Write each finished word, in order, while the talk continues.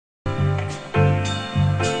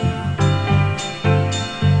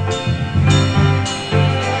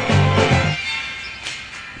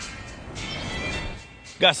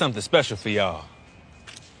Got something special for y'all.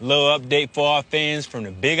 A little update for our fans from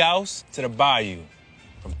the big house to the bayou,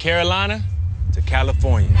 from Carolina to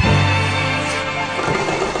California.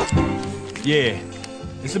 Yeah,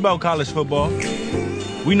 it's about college football.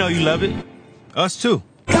 We know you love it. Us too.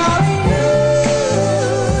 The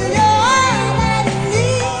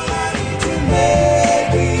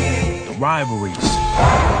rivalries,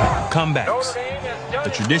 comebacks, the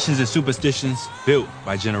traditions and superstitions built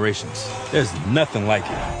by generations. There's nothing like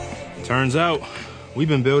it. Turns out, we've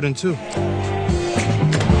been building too.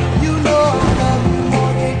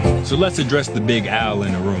 So let's address the big owl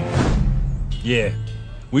in the room. Yeah,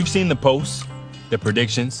 we've seen the posts, the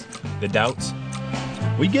predictions, the doubts.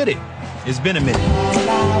 We get it. It's been a minute.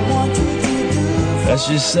 Let's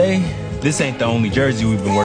just say, this ain't the only jersey we've been working